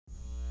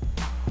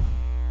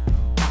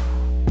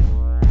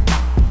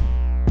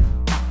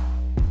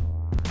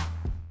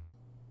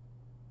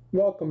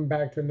Welcome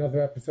back to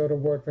another episode of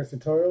WordPress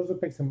Tutorials with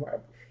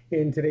Pixelweb.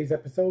 In today's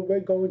episode, we're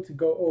going to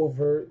go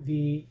over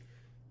the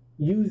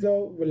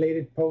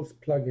yuzo-related-post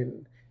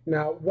plugin.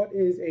 Now, what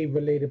is a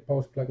related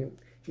post plugin?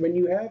 When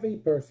you have a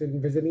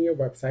person visiting your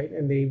website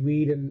and they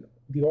read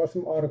the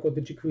awesome article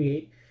that you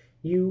create,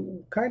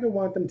 you kind of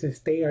want them to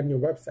stay on your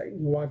website.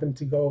 You want them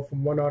to go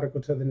from one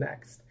article to the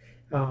next.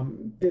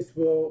 This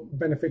will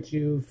benefit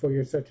you for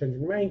your search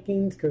engine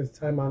rankings because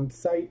time on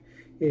site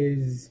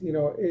is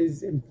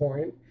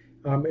important.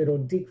 It'll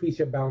decrease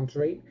your bounce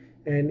rate,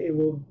 and it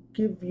will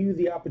give you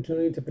the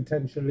opportunity to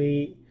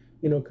potentially,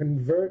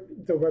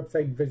 convert the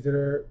website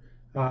visitor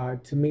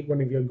to meet one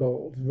of your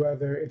goals,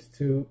 whether it's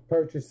to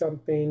purchase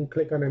something,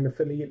 click on an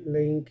affiliate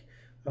link,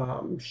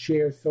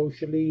 share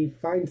socially,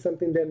 find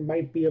something that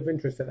might be of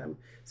interest to them.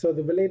 So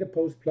the related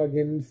post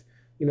plugins,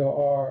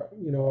 are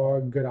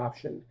a good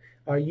option.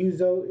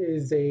 Yuzo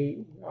is a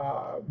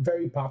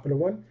very popular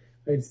one.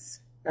 It's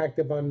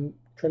active on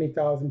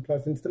 20,000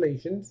 plus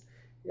installations.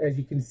 As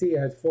you can see, it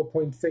has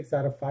 4.6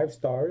 out of 5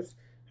 stars,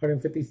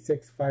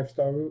 156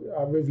 5-star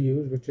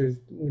reviews, which is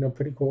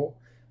pretty cool.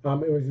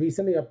 It was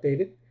recently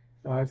updated,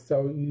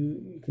 so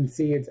you can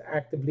see it's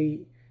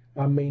actively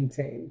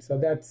maintained. So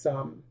that's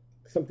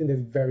something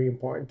that's very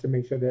important, to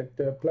make sure that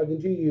the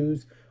plugins you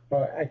use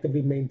are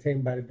actively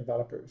maintained by the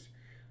developers.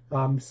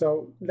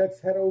 So let's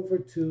head over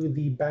to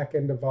the back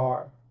end of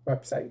our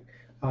website.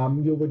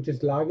 You would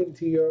just log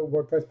into your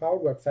WordPress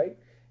powered website,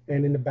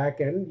 and in the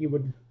back end you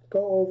would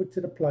go over to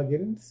the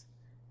plugins,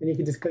 and you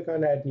can just click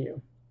on Add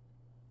New.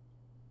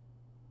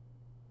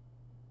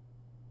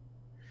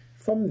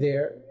 From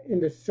there, in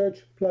the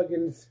Search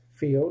Plugins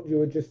field, you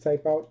would just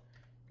type out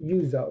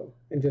Yuzo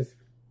and just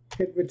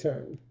hit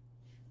Return.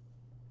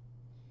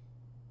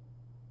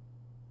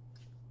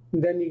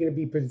 And then you're going to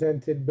be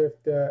presented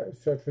with the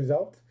search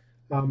result.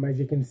 As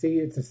you can see,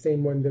 it's the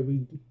same one that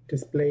we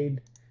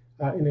displayed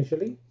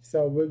initially.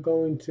 So we're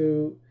going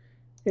to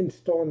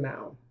install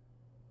now.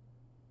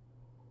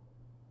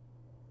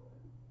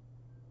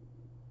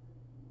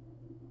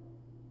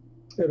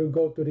 It'll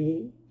go through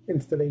the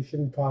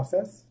installation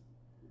process.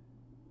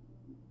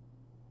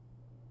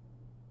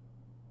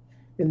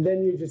 And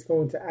then you're just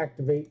going to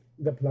activate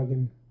the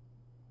plugin.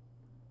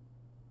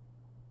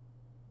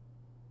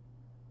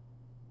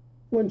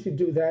 Once you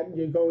do that,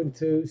 you're going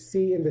to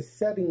see in the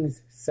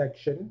settings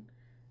section,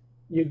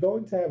 you're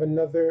going to have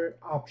another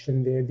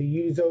option there, the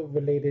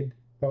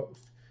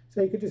yuzo-related-post.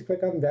 So you could just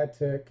click on that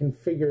to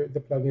configure the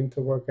plugin to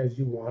work as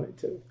you want it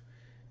to.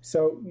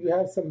 So you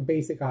have some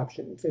basic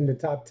options. In the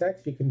top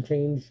text, you can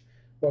change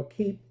or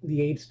keep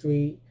the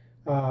H3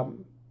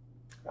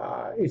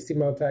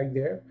 HTML tag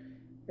there,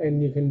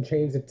 and you can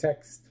change the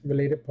text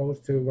related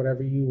post to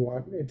whatever you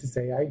want it to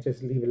say. I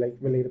just leave it like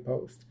related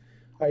post.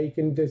 You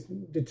can just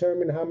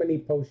determine how many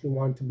posts you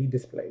want to be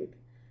displayed.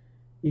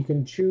 You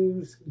can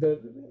choose the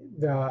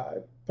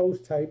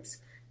post types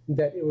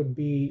that it would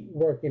be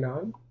working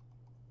on.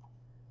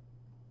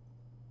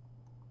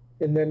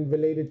 And then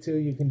related to,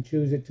 you can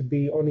choose it to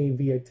be only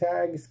via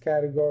tags,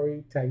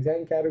 category, tags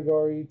and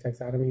category,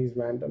 taxonomies,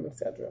 random,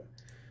 etc.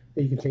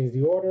 You can change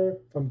the order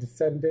from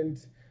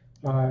descendant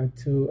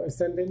to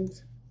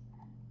ascendant.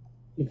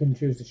 You can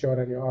choose to show it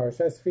on your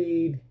RSS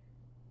feed,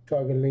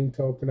 target link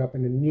to open up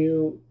in a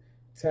new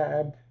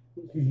tab.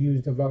 You can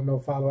use the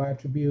no-follow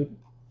attribute.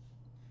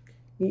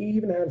 You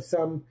even have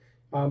some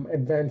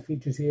advanced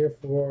features here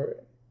for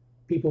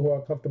people who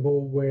are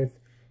comfortable with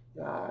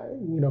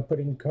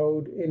putting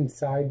code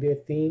inside their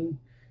theme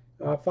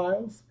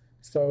files.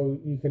 So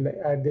you can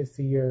add this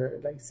to your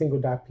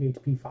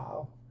single.php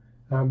file.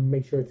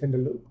 Make sure it's in the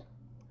loop.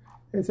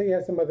 And so you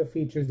have some other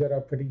features that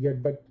are pretty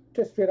good, but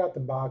just straight out the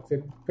box,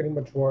 it pretty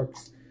much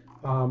works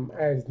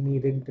as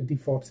needed. The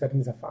default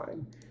settings are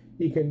fine.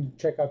 You can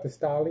check out the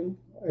styling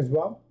as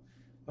well.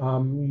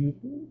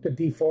 The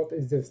default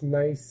is this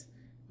nice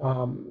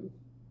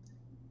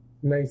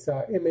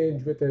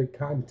image with the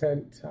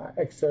content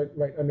excerpt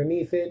right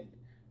underneath it.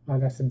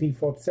 That's the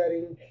default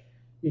setting.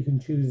 You can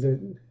choose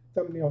the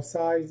thumbnail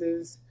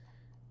sizes.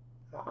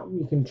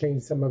 You can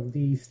change some of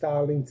the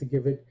styling to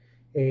give it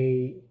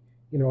a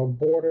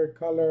border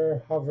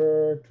color,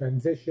 hover,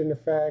 transition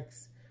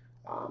effects,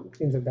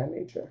 things of that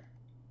nature.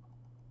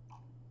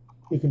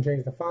 You can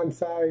change the font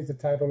size, the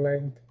title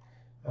length,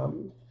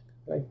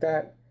 like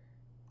that.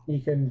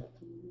 You can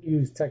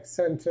use text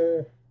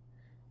center.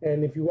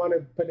 And if you want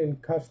to put in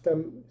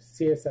custom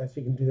CSS,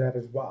 you can do that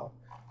as well.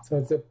 So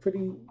it's a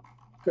pretty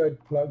good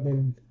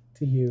plugin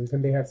to use.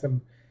 And they have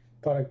some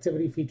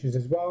productivity features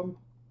as well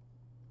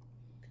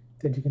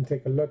that you can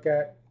take a look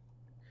at.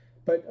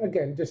 But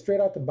again, just straight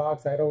out the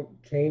box, I don't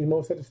change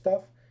most of the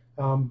stuff,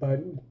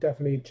 but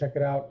definitely check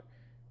it out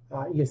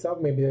yourself.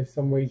 Maybe there's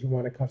some ways you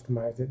want to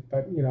customize it,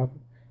 but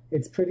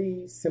it's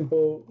pretty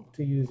simple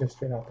to use just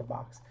straight out the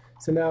box.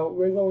 So now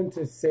we're going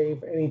to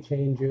save any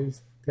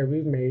changes that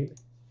we've made.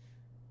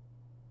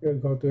 It'll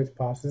go through its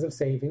process of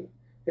saving,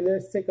 and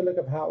let's take a look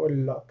at how it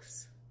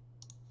looks.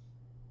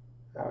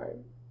 All right,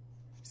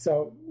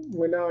 so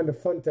we're now on the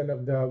front end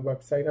of the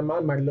website. I'm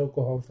on my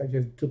local host. I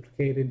just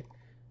duplicated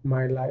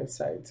my live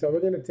site. So we're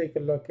going to take a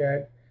look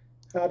at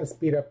how to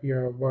speed up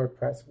your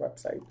WordPress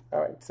website. All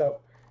right, so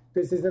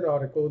this is an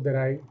article that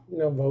I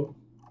wrote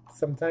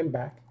some time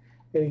back,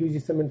 and it gives you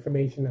some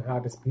information on how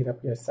to speed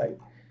up your site,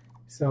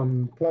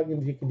 some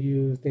plugins you could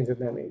use, things of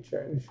that nature.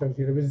 And it shows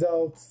you the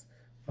results.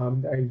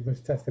 I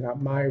was testing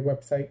out my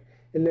website,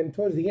 and then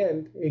towards the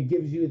end, it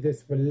gives you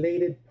this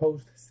related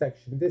post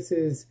section. This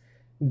is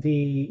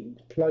the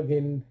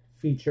plugin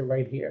feature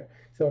right here.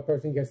 So a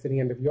person gets to the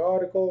end of your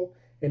article,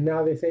 and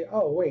now they say,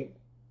 oh, wait,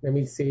 let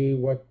me see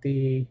what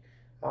the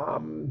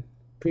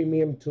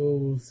premium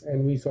tools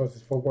and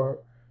resources for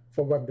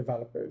web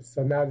developers.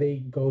 So now they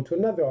go to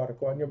another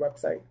article on your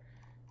website.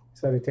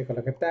 So they take a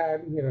look at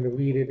that, to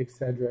read it,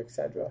 etc.,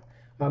 etc.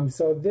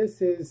 So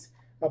this is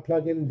a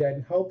plugin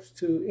that helps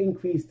to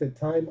increase the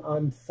time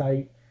on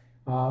site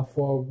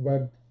for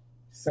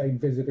website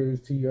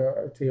visitors to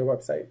your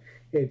website.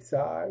 It's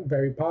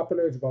very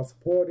popular. It's well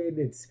supported.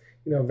 It's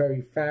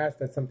very fast.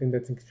 That's something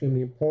that's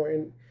extremely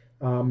important,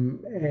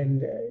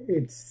 and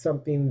it's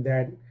something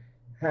that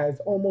has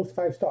almost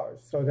 5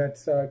 stars. So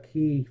that's a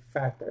key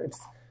factor. It's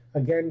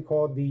again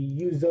called the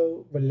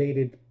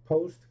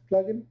yuzo-related-post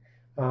plugin.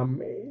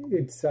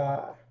 It's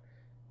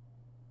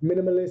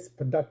minimalist,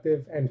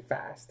 productive, and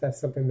fast. That's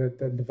something that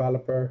the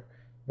developer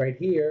right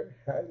here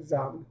has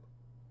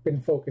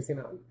been focusing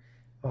on.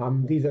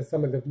 These are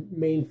some of the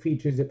main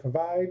features it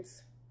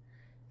provides,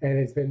 and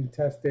it's been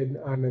tested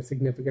on a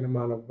significant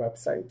amount of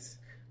websites.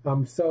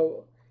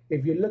 So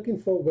if you're looking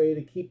for a way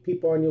to keep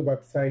people on your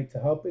website, to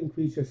help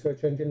increase your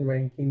search engine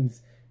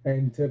rankings,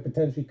 and to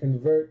potentially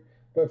convert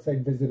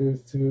website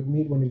visitors to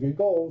meet one of your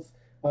goals,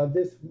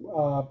 this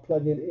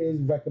plugin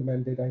is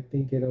recommended. I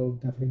think it'll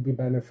definitely be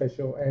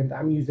beneficial, and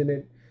I'm using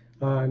it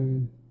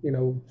on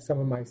some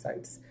of my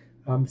sites.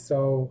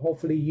 So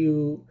hopefully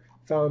you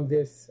found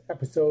this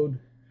episode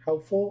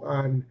helpful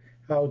on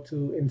how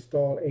to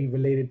install a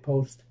related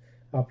post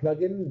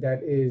plugin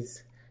that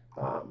is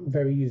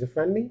very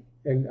user-friendly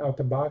and out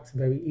the box,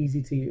 very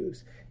easy to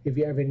use. If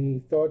you have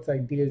any thoughts,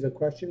 ideas, or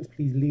questions,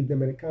 please leave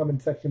them in the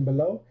comment section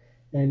below.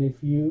 And if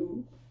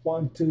you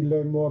want to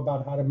learn more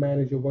about how to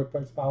manage your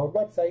WordPress powered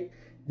website,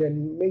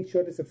 then make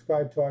sure to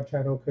subscribe to our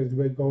channel, because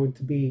we're going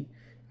to be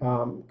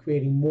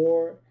creating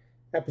more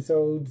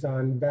episodes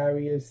on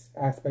various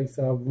aspects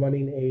of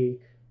running a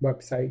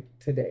website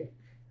today.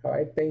 All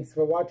right, thanks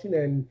for watching,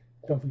 and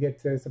don't forget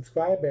to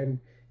subscribe, and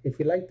if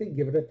you liked it,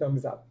 give it a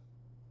thumbs up.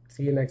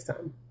 See you next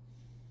time.